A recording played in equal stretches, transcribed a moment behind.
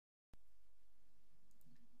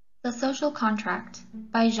The Social Contract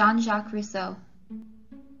by Jean-Jacques Rousseau.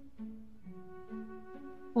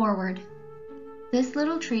 Forward. This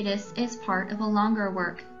little treatise is part of a longer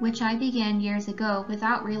work which I began years ago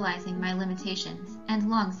without realizing my limitations, and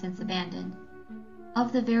long since abandoned.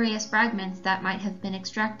 Of the various fragments that might have been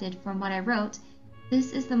extracted from what I wrote,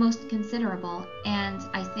 this is the most considerable and,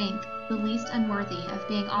 I think, the least unworthy of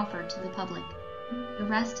being offered to the public. The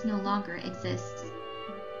rest no longer exists.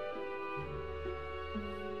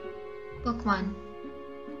 Book 1.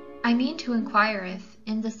 I mean to inquire if,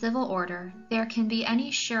 in the civil order, there can be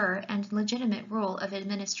any sure and legitimate rule of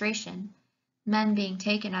administration, men being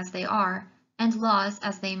taken as they are, and laws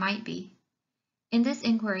as they might be. In this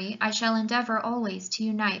inquiry I shall endeavor always to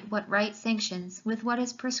unite what right sanctions with what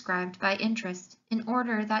is prescribed by interest, in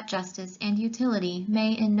order that justice and utility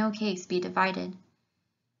may in no case be divided.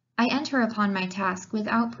 I enter upon my task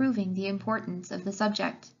without proving the importance of the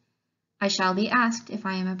subject. I shall be asked if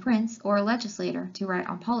I am a prince or a legislator to write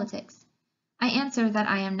on politics. I answer that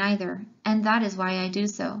I am neither, and that is why I do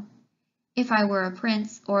so. If I were a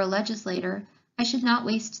prince or a legislator, I should not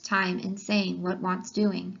waste time in saying what wants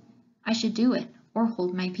doing. I should do it, or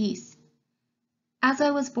hold my peace. As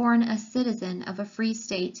I was born a citizen of a free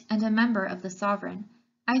state and a member of the sovereign,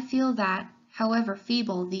 I feel that, however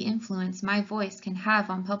feeble the influence my voice can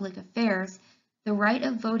have on public affairs, the right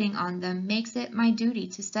of voting on them makes it my duty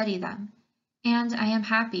to study them, and I am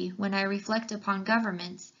happy when I reflect upon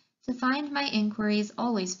governments to find my inquiries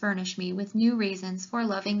always furnish me with new reasons for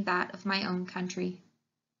loving that of my own country.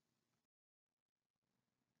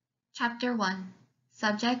 Chapter 1.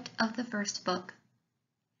 Subject of the first book.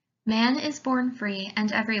 Man is born free,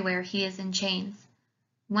 and everywhere he is in chains.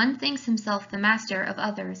 One thinks himself the master of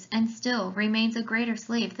others, and still remains a greater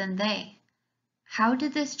slave than they. How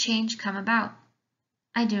did this change come about?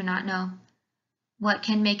 I do not know. What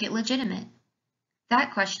can make it legitimate?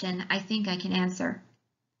 That question I think I can answer.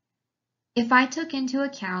 If I took into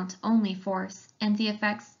account only force and the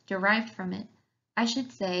effects derived from it, I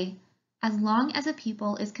should say, as long as a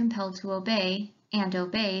people is compelled to obey, and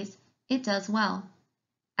obeys, it does well.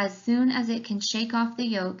 As soon as it can shake off the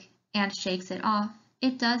yoke, and shakes it off,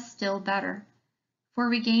 it does still better. For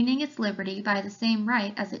regaining its liberty by the same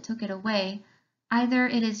right as it took it away, either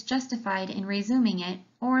it is justified in resuming it,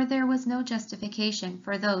 or there was no justification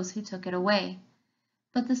for those who took it away.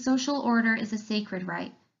 But the social order is a sacred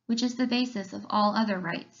right, which is the basis of all other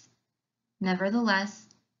rights. Nevertheless,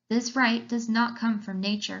 this right does not come from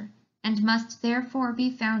nature, and must therefore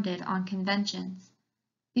be founded on conventions.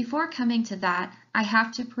 Before coming to that, I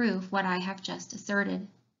have to prove what I have just asserted.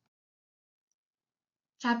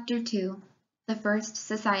 Chapter 2. The First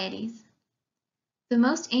Societies. The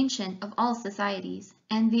most ancient of all societies,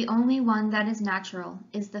 and the only one that is natural,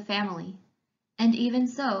 is the family. And even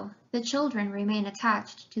so, the children remain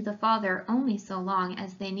attached to the father only so long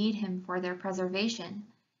as they need him for their preservation.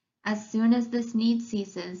 As soon as this need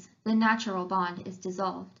ceases, the natural bond is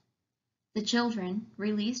dissolved. The children,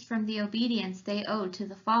 released from the obedience they owed to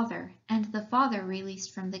the father, and the father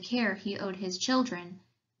released from the care he owed his children,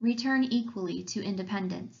 return equally to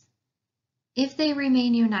independence. If they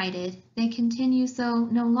remain united, they continue so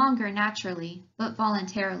no longer naturally, but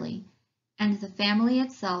voluntarily, and the family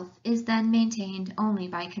itself is then maintained only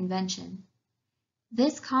by convention.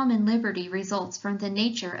 This common liberty results from the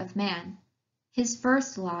nature of man. His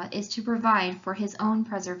first law is to provide for his own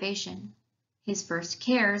preservation. His first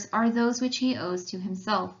cares are those which he owes to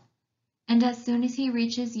himself, and as soon as he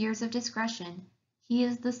reaches years of discretion, he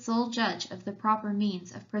is the sole judge of the proper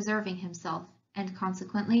means of preserving himself, and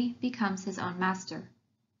consequently becomes his own master.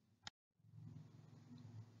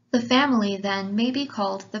 The family, then, may be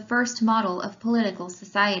called the first model of political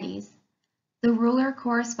societies. The ruler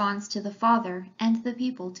corresponds to the father, and the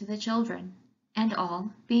people to the children, and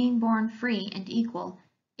all, being born free and equal,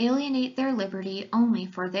 alienate their liberty only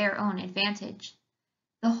for their own advantage.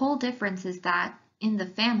 The whole difference is that, in the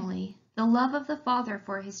family, the love of the father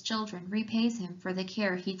for his children repays him for the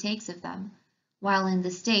care he takes of them, while in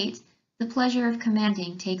the state, the pleasure of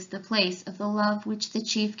commanding takes the place of the love which the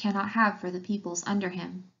chief cannot have for the peoples under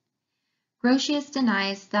him. Grotius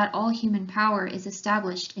denies that all human power is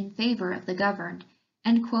established in favor of the governed,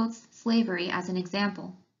 and quotes slavery as an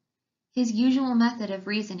example. His usual method of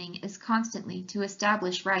reasoning is constantly to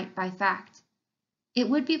establish right by fact. It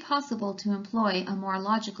would be possible to employ a more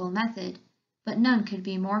logical method, but none could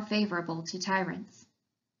be more favorable to tyrants.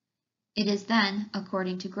 It is then,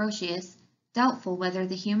 according to Grotius, doubtful whether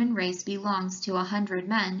the human race belongs to 100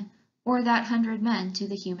 men, or that 100 men to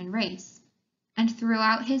the human race, and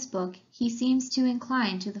throughout his book he seems to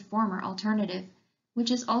incline to the former alternative,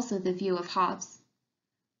 which is also the view of Hobbes.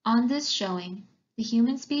 On this showing, The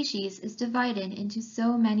human species is divided into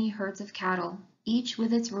so many herds of cattle, each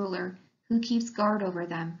with its ruler, who keeps guard over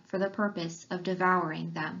them for the purpose of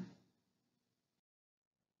devouring them.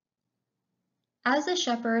 As a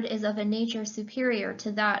shepherd is of a nature superior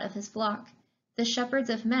to that of his flock, the shepherds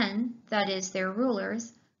of men, that is, their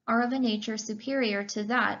rulers, are of a nature superior to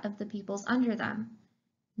that of the peoples under them.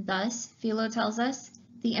 Thus, Philo tells us,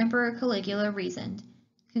 the Emperor Caligula reasoned,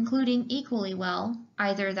 concluding equally well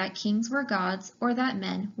either that kings were gods or that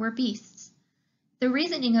men were beasts. The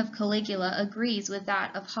reasoning of Caligula agrees with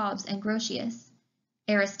that of Hobbes and Grotius.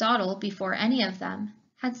 Aristotle, before any of them,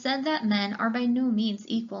 had said that men are by no means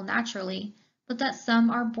equal naturally, but that some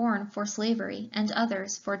are born for slavery and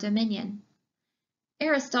others for dominion.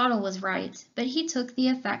 Aristotle was right, but he took the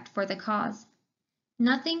effect for the cause.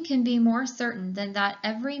 Nothing can be more certain than that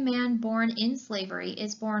every man born in slavery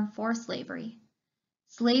is born for slavery.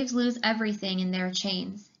 Slaves lose everything in their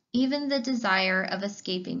chains, even the desire of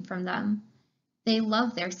escaping from them. They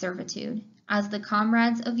love their servitude, as the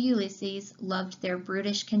comrades of Ulysses loved their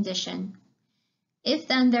brutish condition. If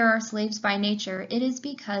then there are slaves by nature, it is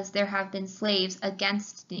because there have been slaves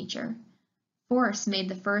against nature. Force made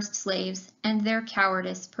the first slaves, and their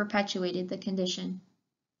cowardice perpetuated the condition.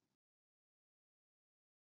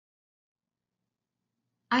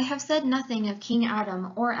 I have said nothing of King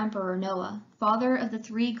Adam or Emperor Noah, father of the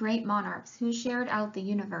three great monarchs who shared out the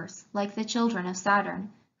universe, like the children of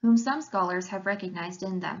Saturn, whom some scholars have recognized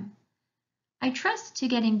in them. I trust to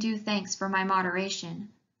getting due thanks for my moderation,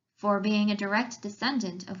 for being a direct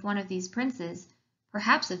descendant of one of these princes,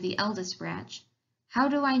 perhaps of the eldest branch, how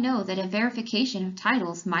do I know that a verification of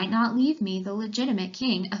titles might not leave me the legitimate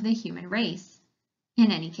king of the human race?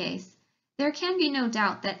 In any case, there can be no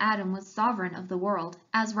doubt that Adam was sovereign of the world,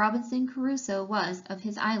 as Robinson Crusoe was of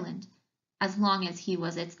his island, as long as he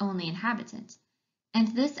was its only inhabitant, and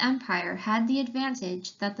this empire had the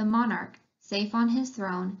advantage that the monarch, safe on his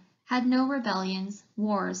throne, had no rebellions,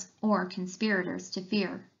 wars, or conspirators to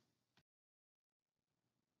fear.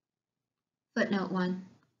 Footnote 1.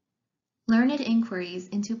 Learned inquiries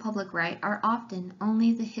into public right are often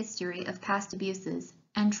only the history of past abuses,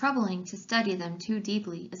 and troubling to study them too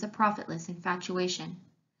deeply is a profitless infatuation.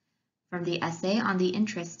 From the Essay on the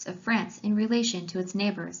Interests of France in Relation to its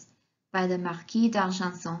Neighbors, by the Marquis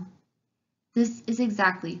d'Argenson. This is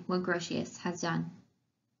exactly what Grotius has done.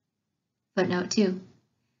 Footnote 2.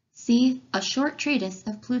 See a short treatise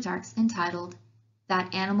of Plutarch's entitled,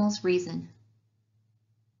 That Animals Reason.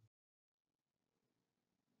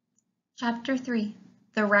 Chapter 3.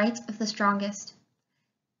 The Right of the Strongest.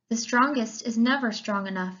 The strongest is never strong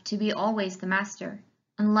enough to be always the master,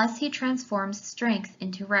 unless he transforms strength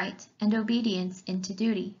into right and obedience into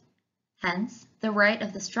duty. Hence, the right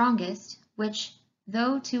of the strongest, which,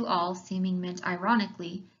 though to all seeming meant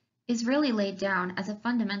ironically, is really laid down as a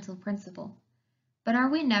fundamental principle. But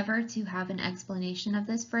are we never to have an explanation of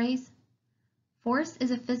this phrase? Force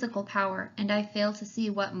is a physical power, and I fail to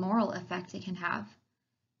see what moral effect it can have.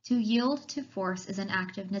 To yield to force is an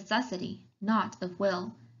act of necessity, not of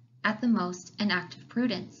will, at the most an act of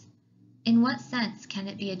prudence. In what sense can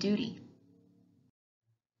it be a duty?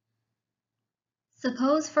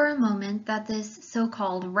 Suppose for a moment that this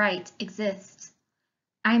so-called right exists.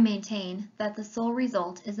 I maintain that the sole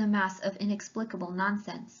result is a mass of inexplicable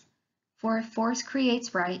nonsense. For if force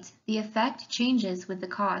creates right, the effect changes with the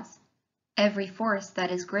cause. Every force that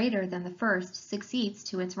is greater than the first succeeds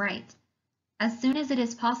to its right. As soon as it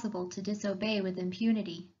is possible to disobey with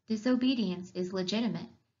impunity, disobedience is legitimate,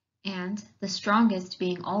 and, the strongest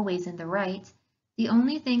being always in the right, the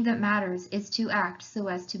only thing that matters is to act so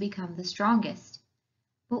as to become the strongest.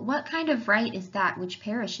 But what kind of right is that which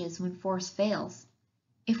perishes when force fails?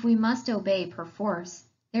 If we must obey per force,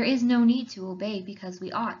 there is no need to obey because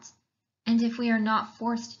we ought, and if we are not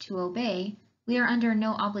forced to obey, we are under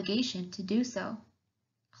no obligation to do so.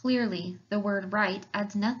 Clearly, the word right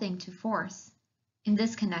adds nothing to force. In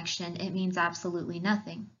this connection, it means absolutely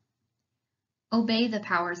nothing. Obey the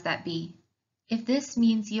powers that be. If this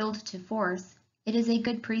means yield to force, it is a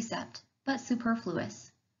good precept, but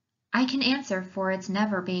superfluous. I can answer for its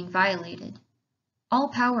never being violated. All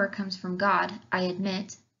power comes from God, I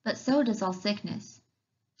admit, but so does all sickness.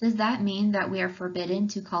 Does that mean that we are forbidden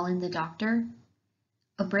to call in the doctor?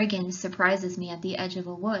 A brigand surprises me at the edge of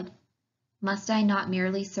a wood. Must I not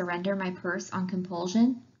merely surrender my purse on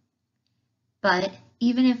compulsion? But,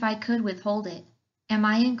 even if I could withhold it, am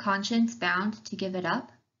I in conscience bound to give it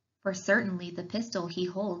up? For certainly the pistol he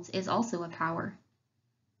holds is also a power.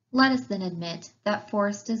 Let us then admit that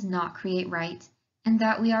force does not create right, and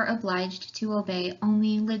that we are obliged to obey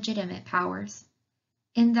only legitimate powers.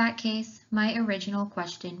 In that case, my original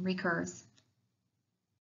question recurs.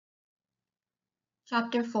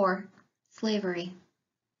 Chapter 4. Slavery.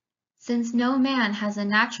 Since no man has a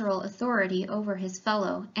natural authority over his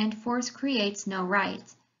fellow, and force creates no right,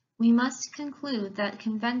 we must conclude that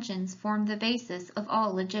conventions form the basis of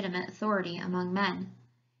all legitimate authority among men.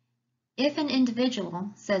 If an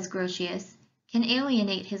individual, says Grotius, can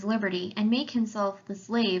alienate his liberty and make himself the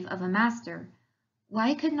slave of a master,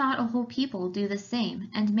 why could not a whole people do the same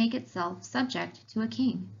and make itself subject to a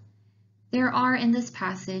king? There are in this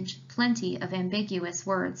passage plenty of ambiguous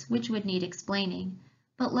words which would need explaining,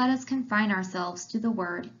 but let us confine ourselves to the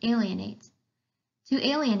word alienate. To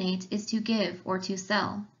alienate is to give or to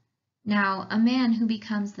sell. Now, a man who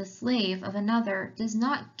becomes the slave of another does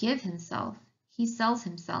not give himself, he sells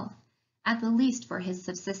himself, at the least for his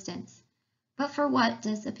subsistence. But for what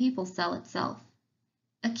does a people sell itself?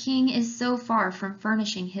 A king is so far from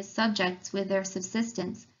furnishing his subjects with their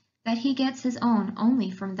subsistence that he gets his own only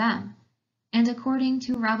from them. And according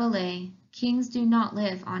to Rabelais, kings do not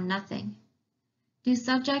live on nothing. Do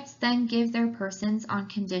subjects then give their persons on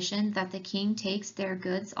condition that the king takes their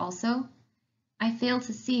goods also? I fail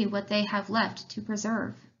to see what they have left to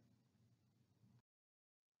preserve.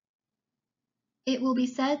 It will be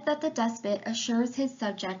said that the despot assures his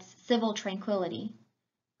subjects civil tranquility.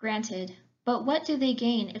 Granted, but what do they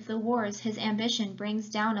gain if the wars his ambition brings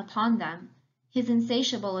down upon them, his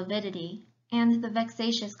insatiable avidity, and the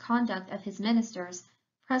vexatious conduct of his ministers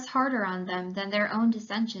press harder on them than their own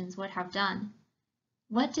dissensions would have done?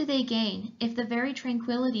 What do they gain if the very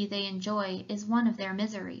tranquility they enjoy is one of their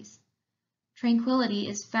miseries? Tranquility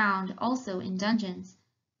is found also in dungeons,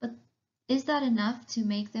 but is that enough to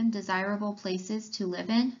make them desirable places to live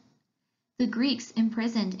in? The Greeks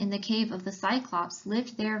imprisoned in the cave of the Cyclops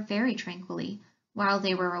lived there very tranquilly, while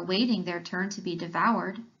they were awaiting their turn to be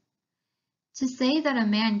devoured. To say that a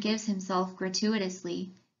man gives himself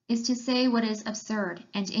gratuitously is to say what is absurd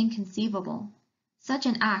and inconceivable. Such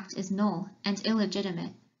an act is null and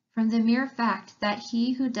illegitimate from the mere fact that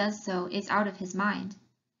he who does so is out of his mind.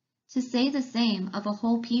 To say the same of a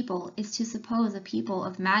whole people is to suppose a people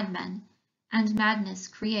of madmen, and madness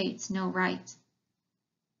creates no right.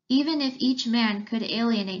 Even if each man could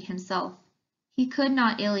alienate himself, he could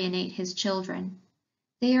not alienate his children.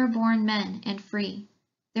 They are born men and free.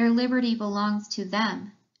 Their liberty belongs to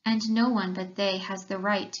them, and no one but they has the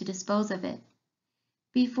right to dispose of it.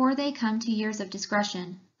 Before they come to years of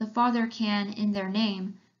discretion, the father can, in their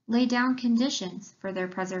name, lay down conditions for their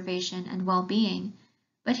preservation and well-being,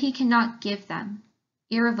 but he cannot give them,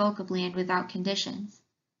 irrevocably and without conditions.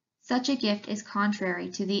 Such a gift is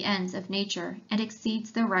contrary to the ends of nature and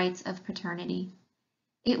exceeds the rights of paternity.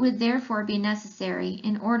 It would therefore be necessary,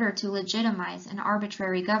 in order to legitimize an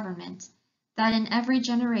arbitrary government, that in every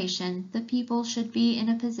generation the people should be in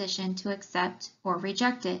a position to accept or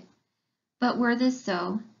reject it. But were this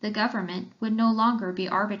so, the government would no longer be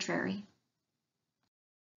arbitrary.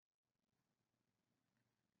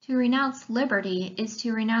 To renounce liberty is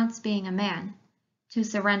to renounce being a man, to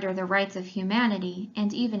surrender the rights of humanity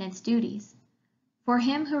and even its duties. For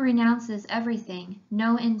him who renounces everything,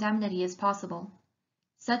 no indemnity is possible.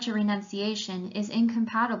 Such a renunciation is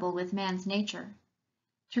incompatible with man's nature.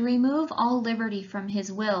 To remove all liberty from his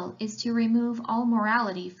will is to remove all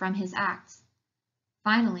morality from his acts.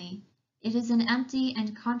 Finally, it is an empty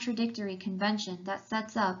and contradictory convention that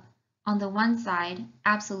sets up, on the one side,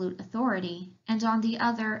 absolute authority, and on the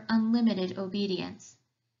other, unlimited obedience.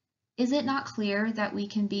 Is it not clear that we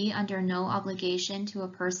can be under no obligation to a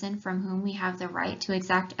person from whom we have the right to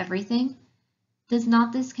exact everything? Does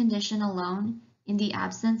not this condition alone, in the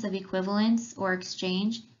absence of equivalence or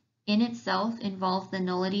exchange, in itself involve the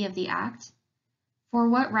nullity of the act? For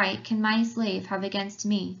what right can my slave have against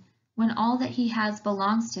me, when all that he has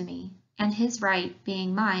belongs to me, and his right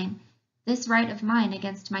being mine, this right of mine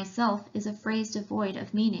against myself is a phrase devoid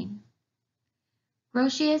of meaning?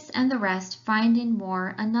 Grotius and the rest find in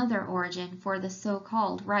war another origin for the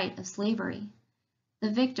so-called right of slavery.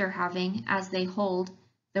 The victor having, as they hold,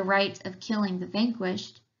 the right of killing the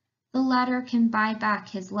vanquished, the latter can buy back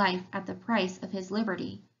his life at the price of his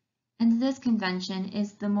liberty, and this convention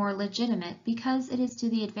is the more legitimate because it is to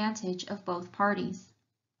the advantage of both parties.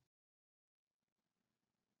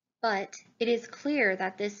 But it is clear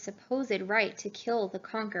that this supposed right to kill the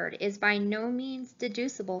conquered is by no means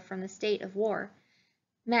deducible from the state of war.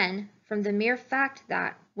 Men, from the mere fact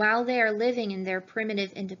that, while they are living in their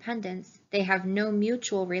primitive independence, they have no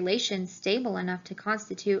mutual relations stable enough to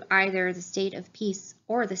constitute either the state of peace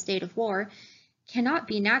or the state of war, cannot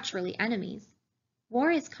be naturally enemies. War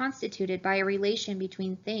is constituted by a relation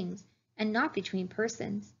between things, and not between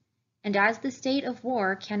persons. And as the state of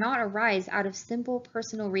war cannot arise out of simple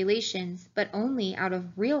personal relations, but only out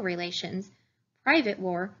of real relations, Private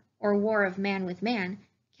war, or war of man with man,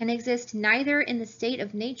 can exist neither in the state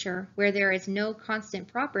of nature where there is no constant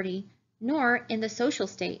property, nor in the social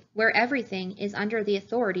state where everything is under the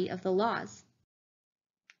authority of the laws.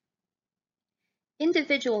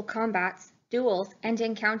 Individual combats, duels, and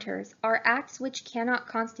encounters are acts which cannot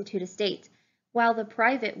constitute a state, while the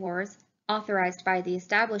private wars, authorized by the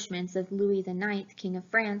establishments of Louis IX, King of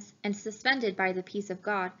France, and suspended by the peace of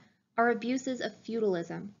God, are abuses of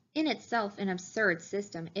feudalism, in itself an absurd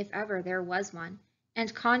system if ever there was one,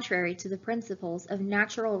 and contrary to the principles of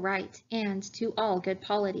natural right and to all good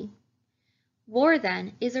polity. War,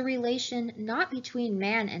 then, is a relation not between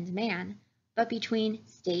man and man, but between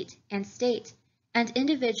state and state, and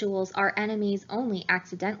individuals are enemies only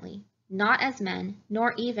accidentally, not as men,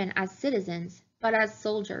 nor even as citizens, but as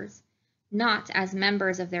soldiers, not as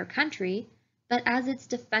members of their country, but as its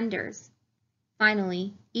defenders.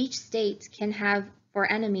 Finally, each state can have for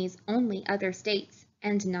enemies only other states,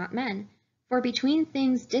 and not men, for between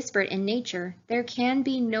things disparate in nature there can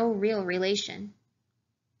be no real relation.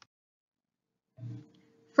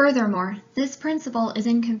 Furthermore, this principle is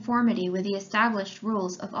in conformity with the established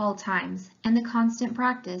rules of all times and the constant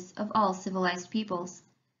practice of all civilized peoples.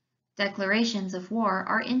 Declarations of war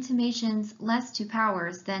are intimations less to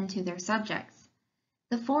powers than to their subjects.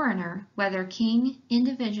 The foreigner, whether king,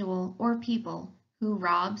 individual, or people, who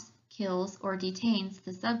robs, kills, or detains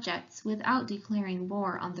the subjects without declaring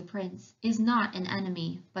war on the prince, is not an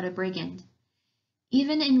enemy, but a brigand.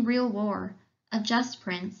 Even in real war, a just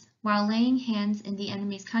prince, while laying hands in the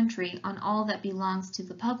enemy's country on all that belongs to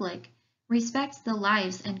the public, respects the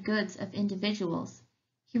lives and goods of individuals.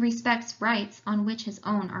 He respects rights on which his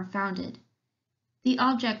own are founded. The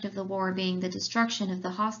object of the war being the destruction of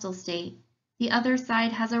the hostile state, the other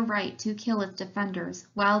side has a right to kill its defenders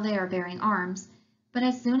while they are bearing arms, but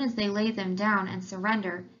as soon as they lay them down and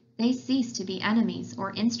surrender, they cease to be enemies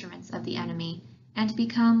or instruments of the enemy, and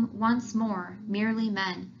become once more merely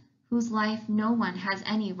men, whose life no one has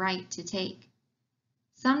any right to take.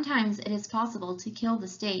 Sometimes it is possible to kill the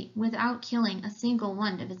state without killing a single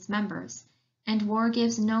one of its members, and war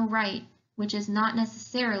gives no right which is not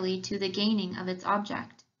necessarily to the gaining of its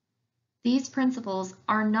object. These principles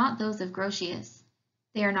are not those of Grotius.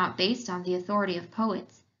 They are not based on the authority of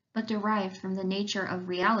poets, but derived from the nature of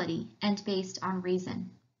reality and based on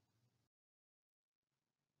reason.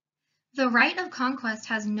 The right of conquest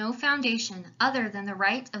has no foundation other than the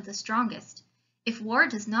right of the strongest. If war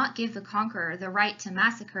does not give the conqueror the right to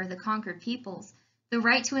massacre the conquered peoples, the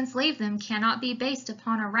right to enslave them cannot be based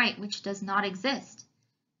upon a right which does not exist.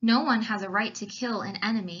 No one has a right to kill an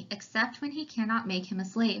enemy except when he cannot make him a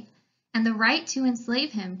slave, and the right to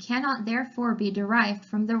enslave him cannot therefore be derived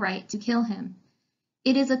from the right to kill him.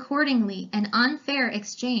 It is accordingly an unfair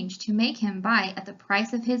exchange to make him buy at the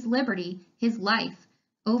price of his liberty his life,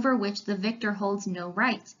 over which the victor holds no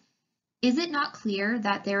right. Is it not clear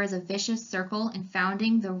that there is a vicious circle in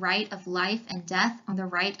founding the right of life and death on the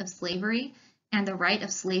right of slavery, and the right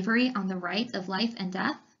of slavery on the right of life and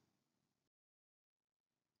death?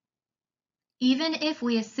 Even if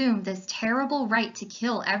we assume this terrible right to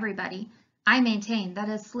kill everybody, I maintain that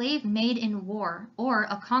a slave made in war or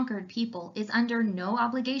a conquered people is under no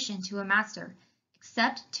obligation to a master,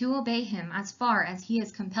 except to obey him as far as he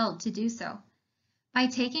is compelled to do so. By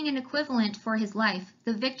taking an equivalent for his life,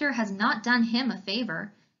 the victor has not done him a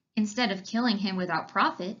favor. Instead of killing him without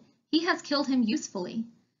profit, he has killed him usefully.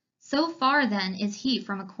 So far then is he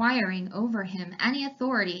from acquiring over him any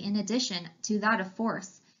authority in addition to that of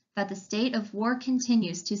force, that the state of war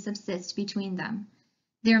continues to subsist between them.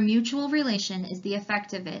 Their mutual relation is the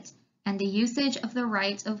effect of it, and the usage of the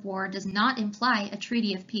right of war does not imply a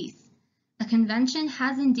treaty of peace. A convention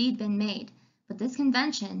has indeed been made, but this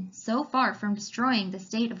convention, so far from destroying the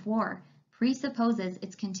state of war, presupposes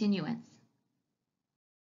its continuance.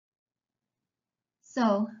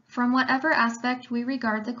 So, from whatever aspect we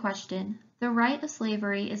regard the question, the right of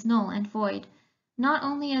slavery is null and void, not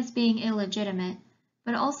only as being illegitimate,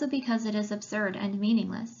 but also because it is absurd and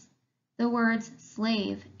meaningless. The words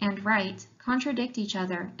slave and right contradict each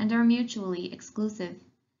other and are mutually exclusive.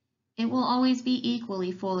 It will always be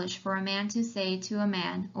equally foolish for a man to say to a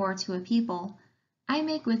man or to a people, I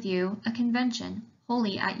make with you a convention,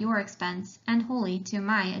 wholly at your expense and wholly to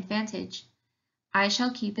my advantage. I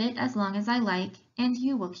shall keep it as long as I like, and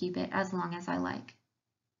you will keep it as long as I like.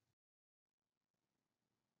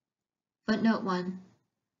 Footnote 1.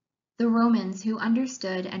 The Romans, who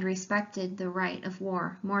understood and respected the right of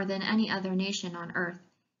war more than any other nation on earth,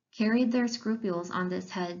 carried their scruples on this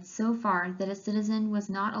head so far that a citizen was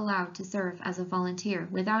not allowed to serve as a volunteer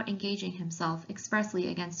without engaging himself expressly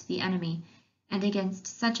against the enemy, and against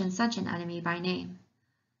such and such an enemy by name.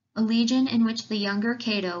 A legion in which the younger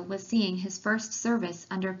Cato was seeing his first service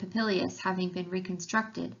under Popilius having been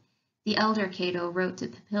reconstructed, the elder Cato wrote to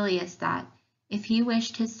Popilius that, if he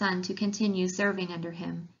wished his son to continue serving under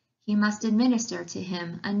him, he must administer to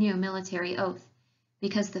him a new military oath,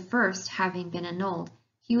 because the first having been annulled,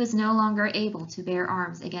 he was no longer able to bear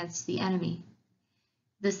arms against the enemy.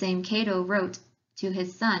 The same Cato wrote to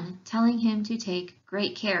his son, telling him to take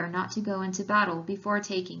great care not to go into battle before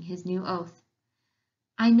taking his new oath.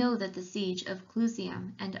 I know that the siege of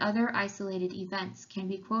Clusium and other isolated events can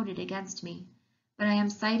be quoted against me, but I am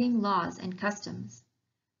citing laws and customs.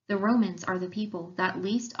 The Romans are the people that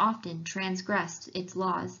least often transgressed its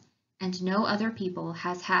laws, and no other people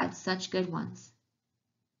has had such good ones.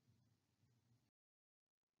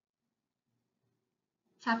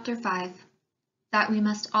 Chapter 5. That we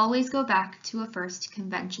must always go back to a first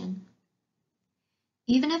convention.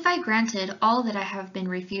 Even if I granted all that I have been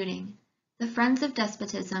refuting, the friends of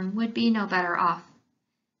despotism would be no better off.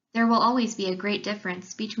 There will always be a great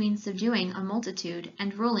difference between subduing a multitude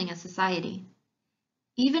and ruling a society.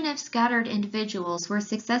 Even if scattered individuals were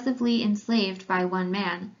successively enslaved by one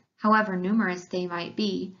man, however numerous they might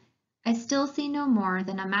be, I still see no more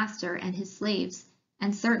than a master and his slaves,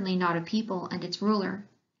 and certainly not a people and its ruler.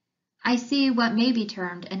 I see what may be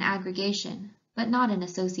termed an aggregation, but not an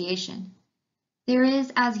association. There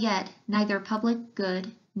is as yet neither public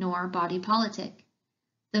good nor body politic.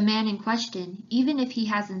 The man in question, even if he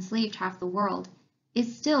has enslaved half the world,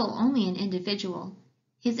 is still only an individual.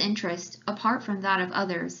 His interest, apart from that of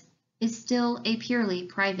others, is still a purely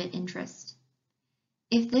private interest.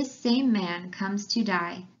 If this same man comes to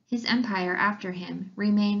die, his empire after him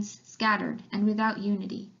remains scattered and without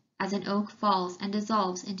unity, as an oak falls and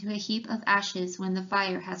dissolves into a heap of ashes when the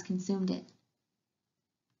fire has consumed it.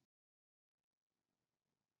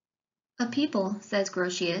 A people, says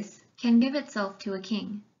Grotius, can give itself to a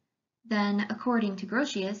king. Then, according to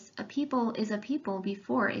Grotius, a people is a people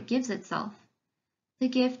before it gives itself. The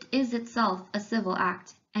gift is itself a civil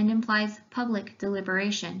act, and implies public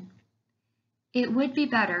deliberation. It would be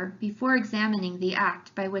better, before examining the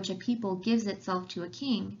act by which a people gives itself to a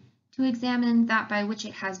king, to examine that by which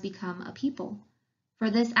it has become a people, for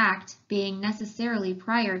this act, being necessarily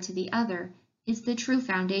prior to the other, is the true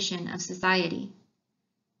foundation of society.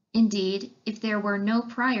 Indeed, if there were no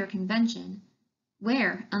prior convention,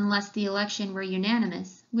 where, unless the election were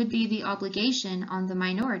unanimous, would be the obligation on the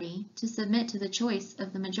minority to submit to the choice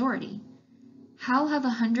of the majority? How have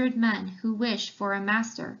 100 men who wish for a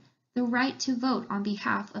master the right to vote on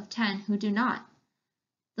behalf of 10 who do not?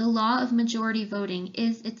 The law of majority voting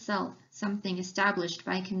is itself something established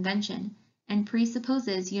by convention, and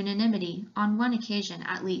presupposes unanimity on one occasion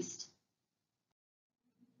at least.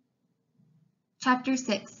 Chapter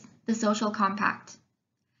 6. The Social Compact.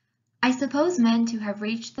 I suppose men to have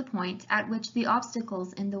reached the point at which the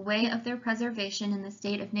obstacles in the way of their preservation in the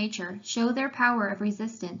state of nature show their power of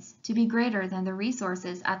resistance to be greater than the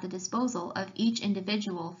resources at the disposal of each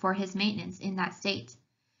individual for his maintenance in that state.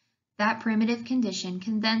 That primitive condition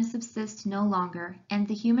can then subsist no longer, and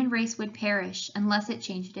the human race would perish unless it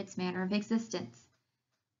changed its manner of existence.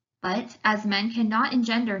 But as men cannot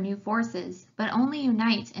engender new forces, but only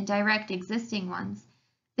unite and direct existing ones,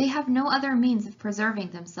 they have no other means of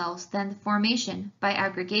preserving themselves than the formation, by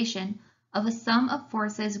aggregation, of a sum of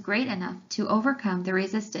forces great enough to overcome the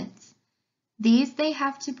resistance. These they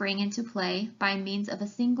have to bring into play by means of a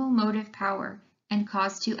single motive power, and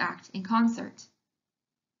cause to act in concert.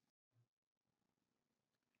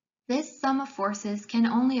 This sum of forces can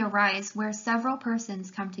only arise where several persons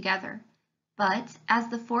come together. But, as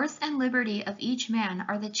the force and liberty of each man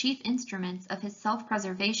are the chief instruments of his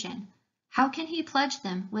self-preservation, how can he pledge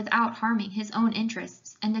them without harming his own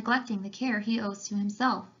interests and neglecting the care he owes to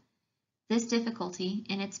himself? This difficulty,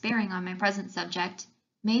 in its bearing on my present subject,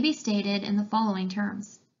 may be stated in the following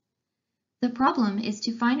terms. The problem is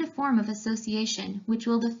to find a form of association which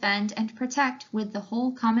will defend and protect with the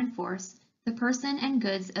whole common force the person and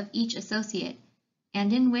goods of each associate,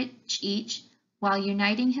 and in which each, while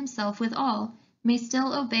uniting himself with all, may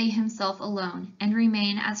still obey himself alone and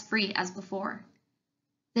remain as free as before.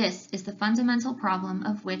 This is the fundamental problem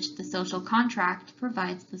of which the social contract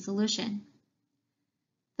provides the solution.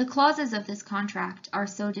 The clauses of this contract are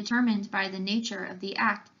so determined by the nature of the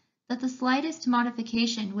act that the slightest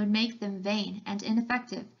modification would make them vain and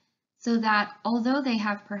ineffective, so that, although they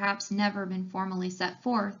have perhaps never been formally set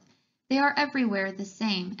forth, they are everywhere the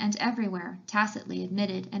same and everywhere tacitly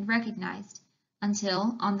admitted and recognized,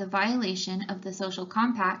 until, on the violation of the social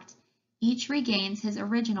compact, each regains his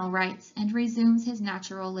original rights and resumes his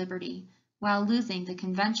natural liberty, while losing the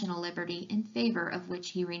conventional liberty in favor of which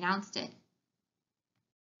he renounced it.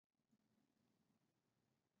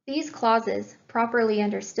 These clauses, properly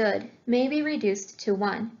understood, may be reduced to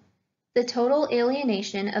one: the total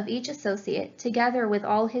alienation of each associate together with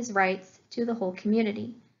all his rights to the whole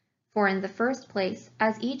community. For in the first place,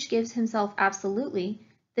 as each gives himself absolutely,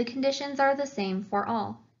 the conditions are the same for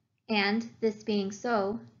all, and, this being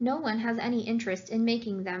so, no one has any interest in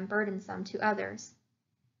making them burdensome to others.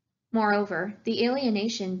 Moreover, the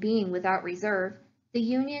alienation being without reserve, the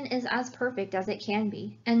union is as perfect as it can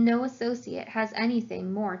be, and no associate has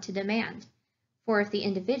anything more to demand. For if the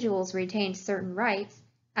individuals retained certain rights,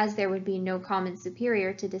 as there would be no common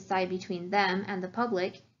superior to decide between them and the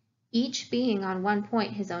public, each being on one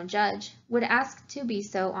point his own judge, would ask to be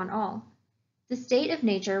so on all. The state of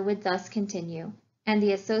nature would thus continue, and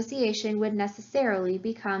the association would necessarily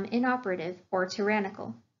become inoperative or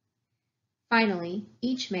tyrannical. Finally,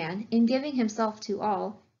 each man, in giving himself to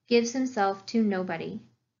all, gives himself to nobody.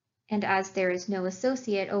 And as there is no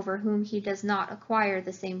associate over whom he does not acquire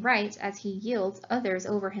the same rights as he yields others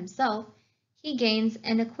over himself, he gains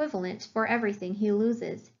an equivalent for everything he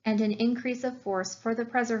loses, and an increase of force for the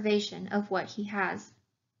preservation of what he has.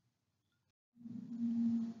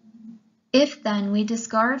 If then we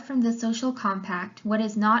discard from the social compact what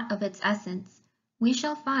is not of its essence, we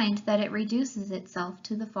shall find that it reduces itself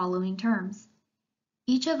to the following terms.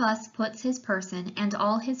 Each of us puts his person and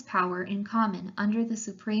all his power in common under the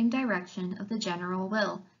supreme direction of the general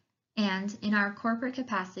will, and, in our corporate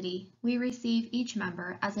capacity, we receive each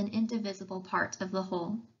member as an indivisible part of the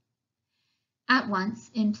whole. At once,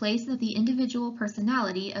 in place of the individual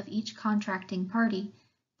personality of each contracting party,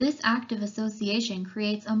 this act of association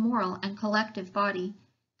creates a moral and collective body,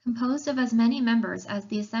 composed of as many members as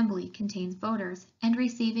the assembly contains voters, and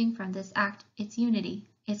receiving from this act its unity,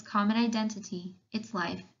 its common identity, its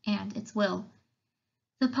life, and its will.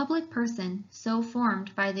 The public person, so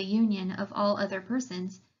formed by the union of all other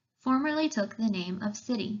persons, formerly took the name of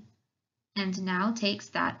city, and now takes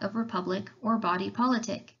that of republic or body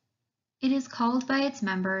politic. It is called by its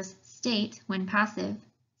members state when passive,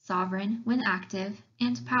 sovereign when active,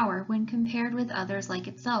 and power when compared with others like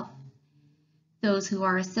itself. Those who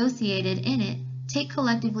are associated in it take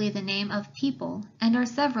collectively the name of people, and are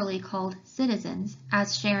severally called citizens,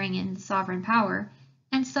 as sharing in the sovereign power,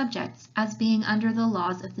 and subjects, as being under the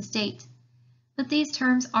laws of the state. But these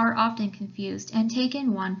terms are often confused and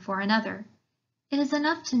taken one for another. It is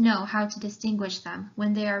enough to know how to distinguish them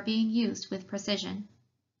when they are being used with precision.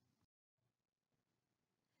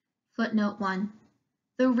 Footnote 1.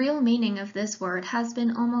 The real meaning of this word has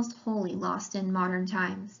been almost wholly lost in modern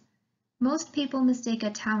times. Most people mistake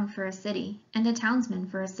a town for a city, and a townsman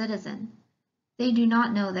for a citizen. They do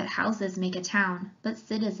not know that houses make a town, but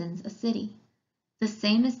citizens a city. The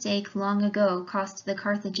same mistake long ago cost the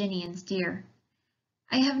Carthaginians dear.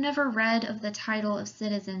 I have never read of the title of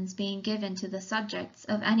citizens being given to the subjects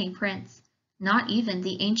of any prince, not even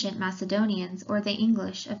the ancient Macedonians or the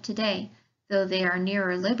English of today, though they are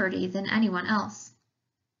nearer liberty than anyone else.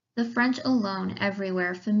 The French alone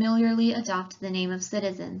everywhere familiarly adopt the name of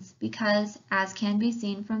citizens because, as can be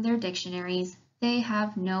seen from their dictionaries, they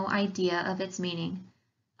have no idea of its meaning.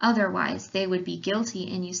 Otherwise, they would be guilty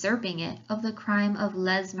in usurping it of the crime of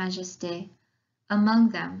lèse-majesté. Among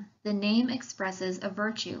them, the name expresses a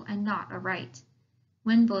virtue and not a right.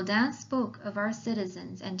 When Baudin spoke of our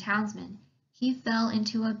citizens and townsmen, he fell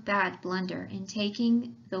into a bad blunder in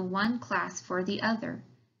taking the one class for the other.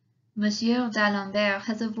 Monsieur d'Alembert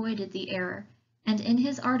has avoided the error, and in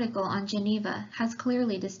his article on Geneva has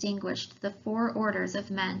clearly distinguished the 4 orders of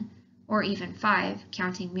men, or even 5,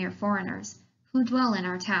 counting mere foreigners, who dwell in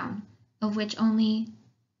our town, of which only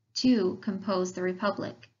 2 compose the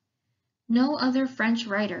Republic. No other French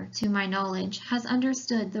writer, to my knowledge, has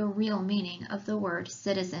understood the real meaning of the word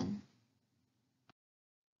citizen.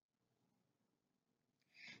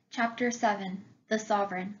 Chapter 7. The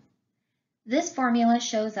Sovereign. This formula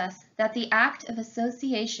shows us that the act of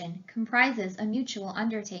association comprises a mutual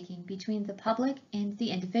undertaking between the public and the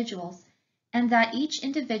individuals, and that each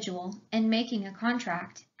individual, in making a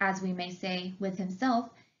contract, as we may say, with himself,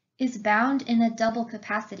 is bound in a double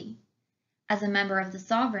capacity. As a member of the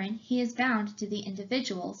sovereign, he is bound to the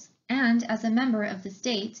individuals, and as a member of the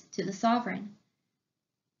state, to the sovereign.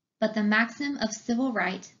 But the maxim of civil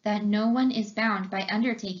right, that no one is bound by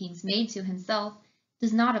undertakings made to himself,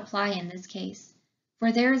 does not apply in this case,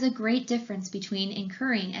 for there is a great difference between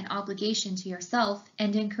incurring an obligation to yourself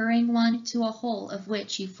and incurring one to a whole of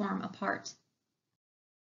which you form a part.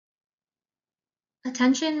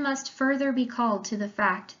 Attention must further be called to the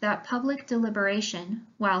fact that public deliberation,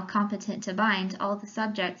 while competent to bind all the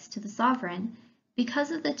subjects to the sovereign,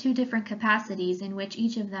 because of the two different capacities in which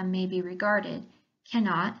each of them may be regarded,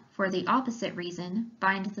 cannot, for the opposite reason,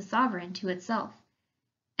 bind the sovereign to itself,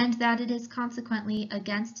 and that it is consequently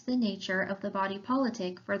against the nature of the body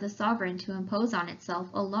politic for the sovereign to impose on itself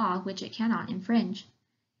a law which it cannot infringe.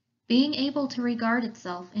 Being able to regard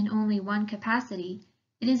itself in only one capacity,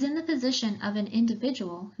 it is in the position of an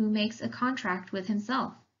individual who makes a contract with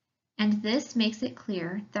himself, and this makes it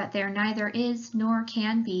clear that there neither is nor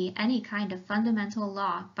can be any kind of fundamental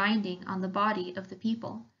law binding on the body of the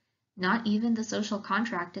people, not even the social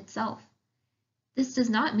contract itself. This does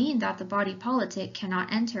not mean that the body politic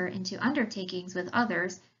cannot enter into undertakings with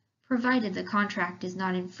others, provided the contract is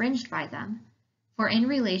not infringed by them, for in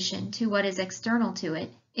relation to what is external to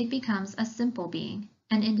it, it becomes a simple being,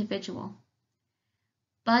 an individual.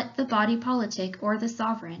 But the body politic or the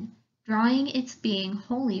sovereign, drawing its being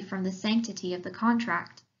wholly from the sanctity of the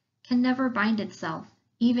contract, can never bind itself,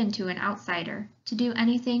 even to an outsider, to do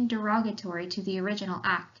anything derogatory to the original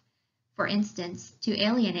act, for instance, to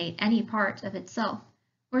alienate any part of itself,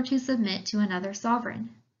 or to submit to another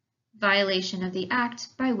sovereign. Violation of the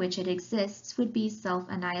act by which it exists would be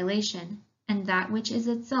self-annihilation, and that which is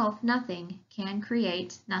itself nothing can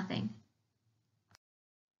create nothing.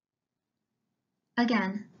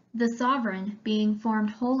 Again, the sovereign, being formed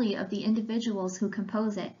wholly of the individuals who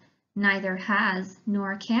compose it, neither has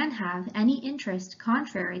nor can have any interest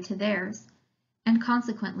contrary to theirs, and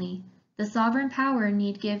consequently, the sovereign power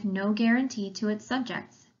need give no guarantee to its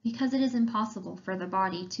subjects, because it is impossible for the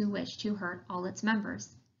body to wish to hurt all its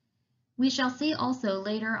members. We shall see also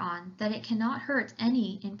later on that it cannot hurt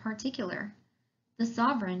any in particular. The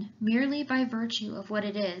sovereign, merely by virtue of what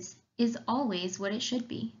it is always what it should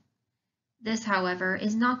be. This, however,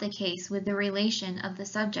 is not the case with the relation of the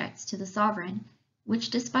subjects to the sovereign, which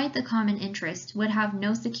despite the common interest would have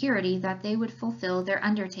no security that they would fulfill their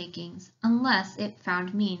undertakings unless it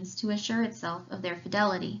found means to assure itself of their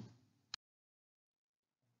fidelity.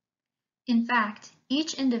 In fact,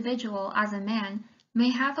 each individual as a man may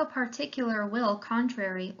have a particular will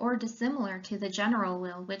contrary or dissimilar to the general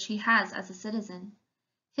will which he has as a citizen.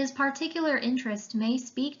 His particular interest may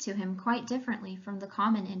speak to him quite differently from the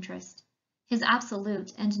common interest. His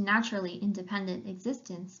absolute and naturally independent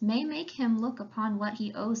existence may make him look upon what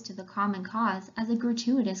he owes to the common cause as a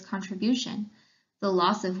gratuitous contribution, the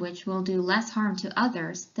loss of which will do less harm to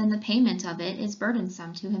others than the payment of it is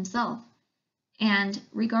burdensome to himself. And,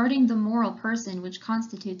 regarding the moral person which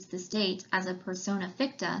constitutes the state as a persona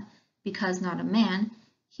ficta, because not a man,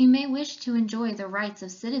 he may wish to enjoy the rights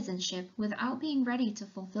of citizenship without being ready to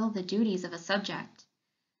fulfill the duties of a subject.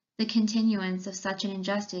 The continuance of such an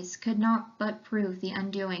injustice could not but prove the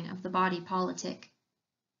undoing of the body politic.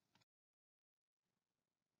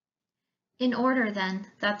 In order, then,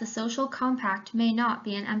 that the social compact may not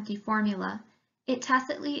be an empty formula, it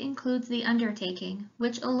tacitly includes the undertaking,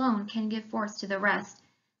 which alone can give force to the rest,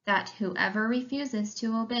 that whoever refuses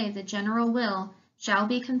to obey the general will shall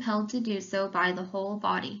be compelled to do so by the whole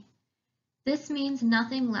body. This means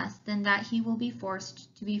nothing less than that he will be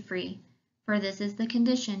forced to be free, for this is the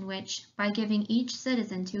condition which, by giving each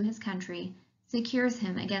citizen to his country, secures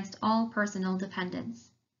him against all personal dependence.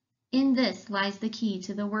 In this lies the key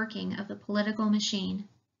to the working of the political machine.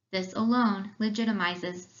 This alone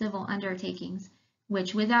legitimizes civil undertakings,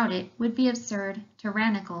 which without it would be absurd,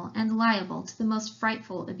 tyrannical, and liable to the most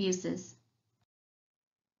frightful abuses.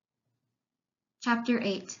 Chapter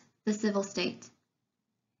 8. The Civil State.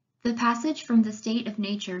 The passage from the state of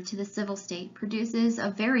nature to the civil state produces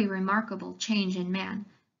a very remarkable change in man,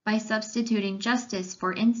 by substituting justice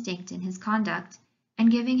for instinct in his conduct,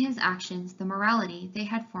 and giving his actions the morality they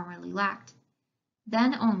had formerly lacked.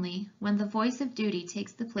 Then only, when the voice of duty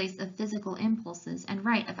takes the place of physical impulses and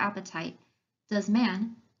right of appetite, does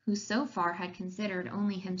man, who so far had considered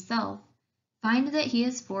only himself, find that he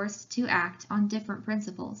is forced to act on different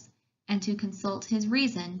principles, and to consult his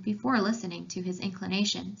reason before listening to his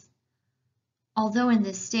inclinations. Although in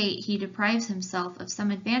this state he deprives himself of some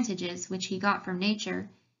advantages which he got from nature,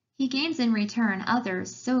 he gains in return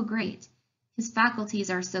others so great, his faculties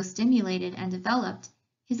are so stimulated and developed,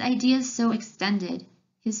 his ideas so extended,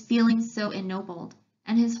 his feelings so ennobled,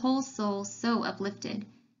 and his whole soul so uplifted,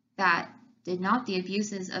 that, did not the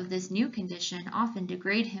abuses of this new condition often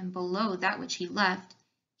degrade him below that which he left,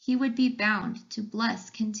 he would be bound to bless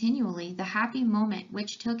continually the happy moment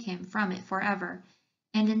which took him from it forever,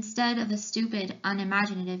 and instead of a stupid,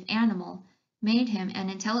 unimaginative animal, made him an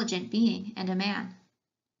intelligent being and a man.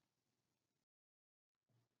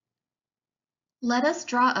 Let us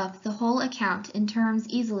draw up the whole account in terms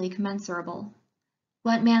easily commensurable.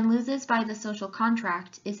 What man loses by the social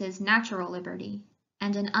contract is his natural liberty,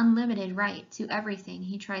 and an unlimited right to everything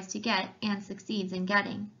he tries to get and succeeds in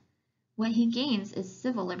getting. What he gains is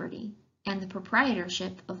civil liberty, and the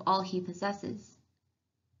proprietorship of all he possesses.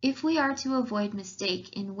 If we are to avoid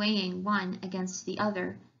mistake in weighing one against the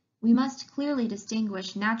other, we must clearly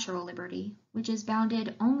distinguish natural liberty, which is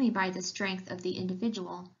bounded only by the strength of the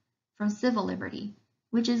individual, from civil liberty,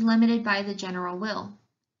 which is limited by the general will,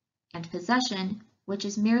 and possession, which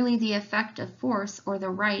is merely the effect of force or the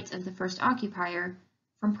right of the first occupier,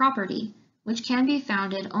 from property, which can be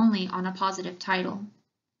founded only on a positive title.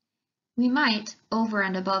 We might, over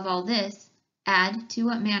and above all this, add to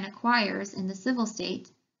what man acquires in the civil state,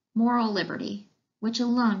 moral liberty, which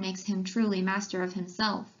alone makes him truly master of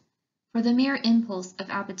himself, for the mere impulse of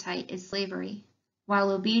appetite is slavery,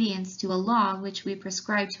 while obedience to a law which we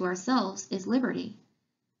prescribe to ourselves is liberty.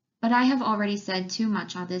 But I have already said too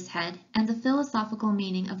much on this head, and the philosophical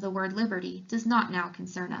meaning of the word liberty does not now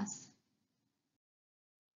concern us.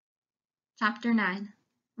 Chapter 9.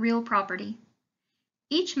 Real Property.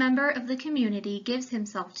 Each member of the community gives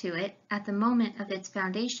himself to it at the moment of its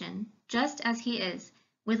foundation, just as he is,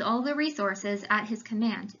 with all the resources at his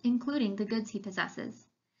command, including the goods he possesses.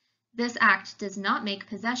 This act does not make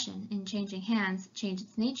possession in changing hands change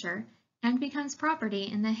its nature, and becomes property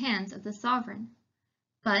in the hands of the sovereign.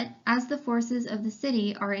 But, as the forces of the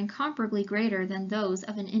city are incomparably greater than those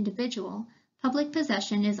of an individual, public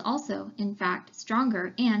possession is also, in fact,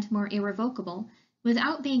 stronger and more irrevocable,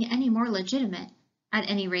 without being any more legitimate, at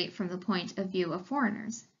any rate from the point of view of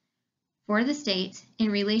foreigners. For the state, in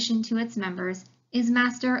relation to its members, is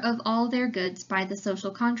master of all their goods by the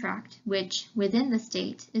social contract, which, within the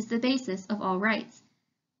state, is the basis of all rights.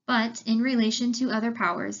 But, in relation to other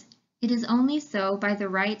powers, it is only so by the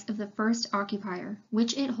right of the first occupier,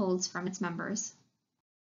 which it holds from its members.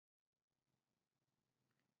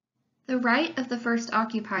 The right of the first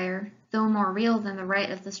occupier, though more real than the right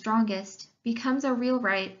of the strongest, becomes a real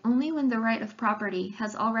right only when the right of property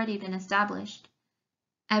has already been established.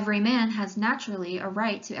 Every man has naturally a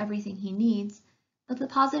right to everything he needs, but the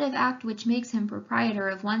positive act which makes him proprietor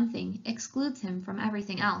of one thing excludes him from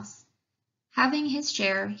everything else. Having his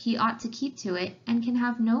share, he ought to keep to it and can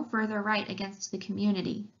have no further right against the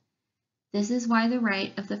community. This is why the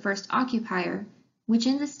right of the first occupier, which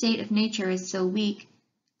in the state of nature is so weak,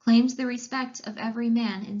 claims the respect of every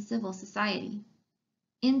man in civil society.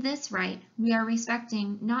 In this right, we are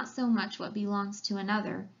respecting not so much what belongs to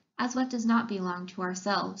another as what does not belong to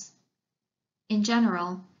ourselves. In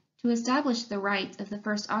general, to establish the right of the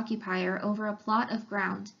first occupier over a plot of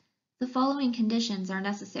ground, the following conditions are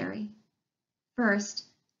necessary. First,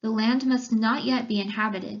 the land must not yet be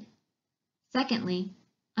inhabited. Secondly,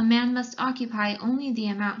 a man must occupy only the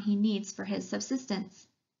amount he needs for his subsistence.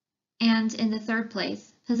 And in the third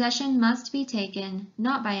place, possession must be taken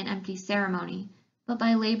not by an empty ceremony, but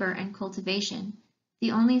by labor and cultivation,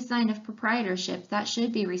 the only sign of proprietorship that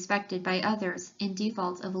should be respected by others in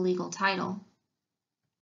default of a legal title.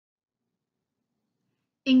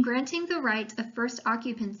 In granting the right of first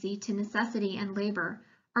occupancy to necessity and labor,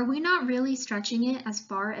 are we not really stretching it as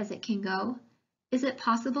far as it can go? Is it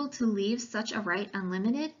possible to leave such a right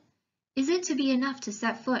unlimited? Is it to be enough to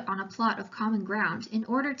set foot on a plot of common ground in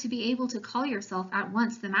order to be able to call yourself at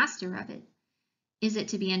once the master of it? Is it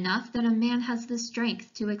to be enough that a man has the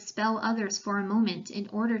strength to expel others for a moment in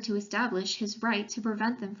order to establish his right to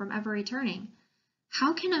prevent them from ever returning?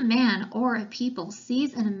 How can a man or a people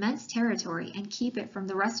seize an immense territory and keep it from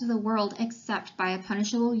the rest of the world except by a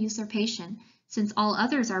punishable usurpation, since all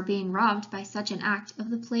others are being robbed by such an act of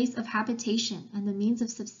the place of habitation and the means of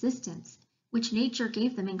subsistence, which nature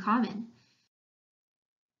gave them in common?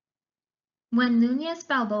 When Núñez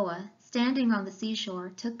Balboa, standing on the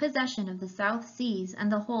seashore, took possession of the South Seas and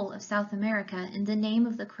the whole of South America in the name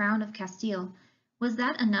of the Crown of Castile, was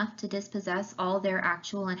that enough to dispossess all their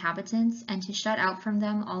actual inhabitants and to shut out from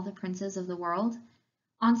them all the princes of the world?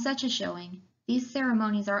 On such a showing, these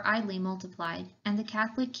ceremonies are idly multiplied, and the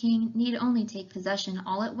Catholic king need only take possession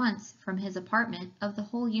all at once from his apartment of the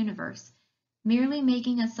whole universe, merely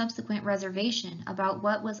making a subsequent reservation about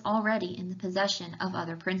what was already in the possession of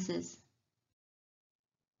other princes.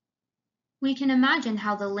 We can imagine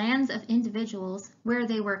how the lands of individuals, where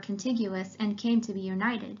they were contiguous and came to be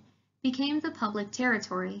united, became the public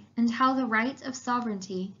territory, and how the right of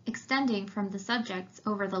sovereignty, extending from the subjects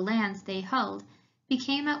over the lands they held,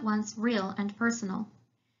 became at once real and personal.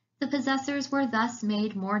 The possessors were thus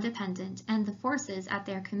made more dependent, and the forces at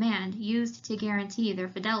their command used to guarantee their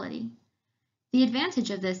fidelity. The advantage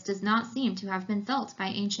of this does not seem to have been felt by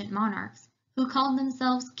ancient monarchs, who called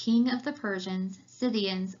themselves king of the Persians,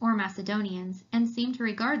 Scythians, or Macedonians, and seemed to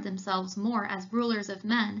regard themselves more as rulers of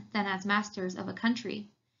men than as masters of a country.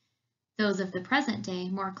 Those of the present day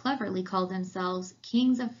more cleverly call themselves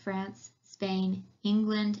kings of France, Spain,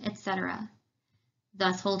 England, etc.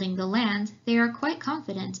 Thus holding the land, they are quite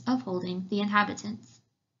confident of holding the inhabitants.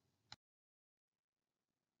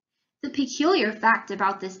 The peculiar fact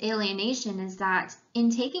about this alienation is that, in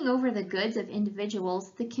taking over the goods of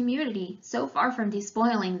individuals, the community, so far from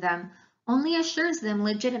despoiling them, only assures them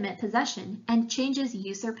legitimate possession and changes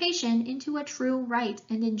usurpation into a true right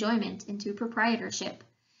and enjoyment into proprietorship.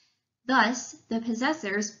 Thus, the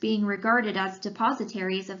possessors, being regarded as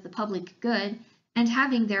depositaries of the public good, and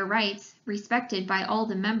having their rights respected by all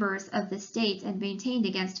the members of the state and maintained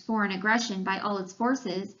against foreign aggression by all its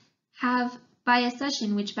forces, have, by a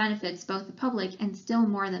cession which benefits both the public and still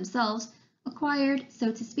more themselves, acquired,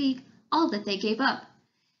 so to speak, all that they gave up.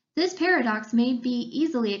 This paradox may be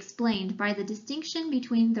easily explained by the distinction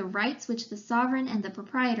between the rights which the sovereign and the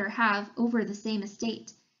proprietor have over the same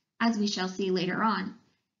estate, as we shall see later on.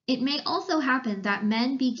 It may also happen that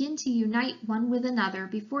men begin to unite one with another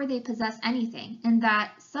before they possess anything, and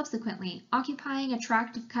that, subsequently, occupying a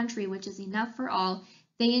tract of country which is enough for all,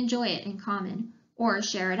 they enjoy it in common, or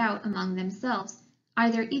share it out among themselves,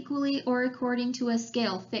 either equally or according to a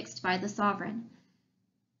scale fixed by the sovereign.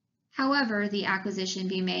 However the acquisition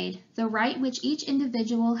be made, the right which each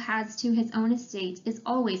individual has to his own estate is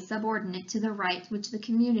always subordinate to the right which the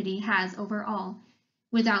community has over all.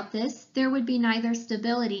 Without this, there would be neither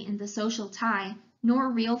stability in the social tie,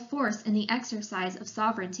 nor real force in the exercise of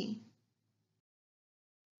sovereignty.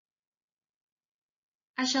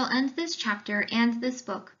 I shall end this chapter and this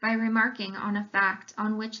book by remarking on a fact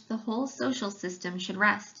on which the whole social system should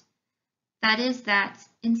rest. That is that,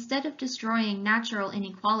 instead of destroying natural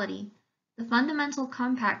inequality, the fundamental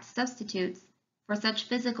compact substitutes, for such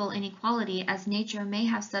physical inequality as nature may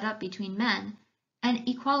have set up between men, an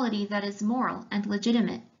equality that is moral and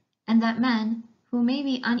legitimate, and that men, who may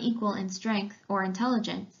be unequal in strength or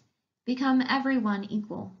intelligence, become every one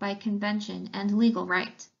equal by convention and legal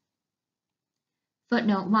right.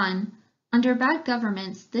 Footnote 1. Under bad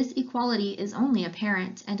governments, this equality is only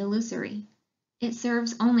apparent and illusory. It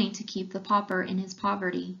serves only to keep the pauper in his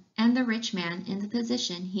poverty, and the rich man in the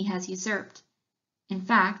position he has usurped. In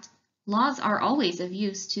fact, laws are always of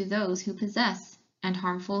use to those who possess, and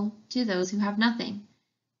harmful to those who have nothing,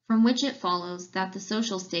 from which it follows that the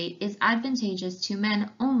social state is advantageous to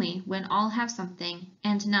men only when all have something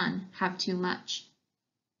and none have too much.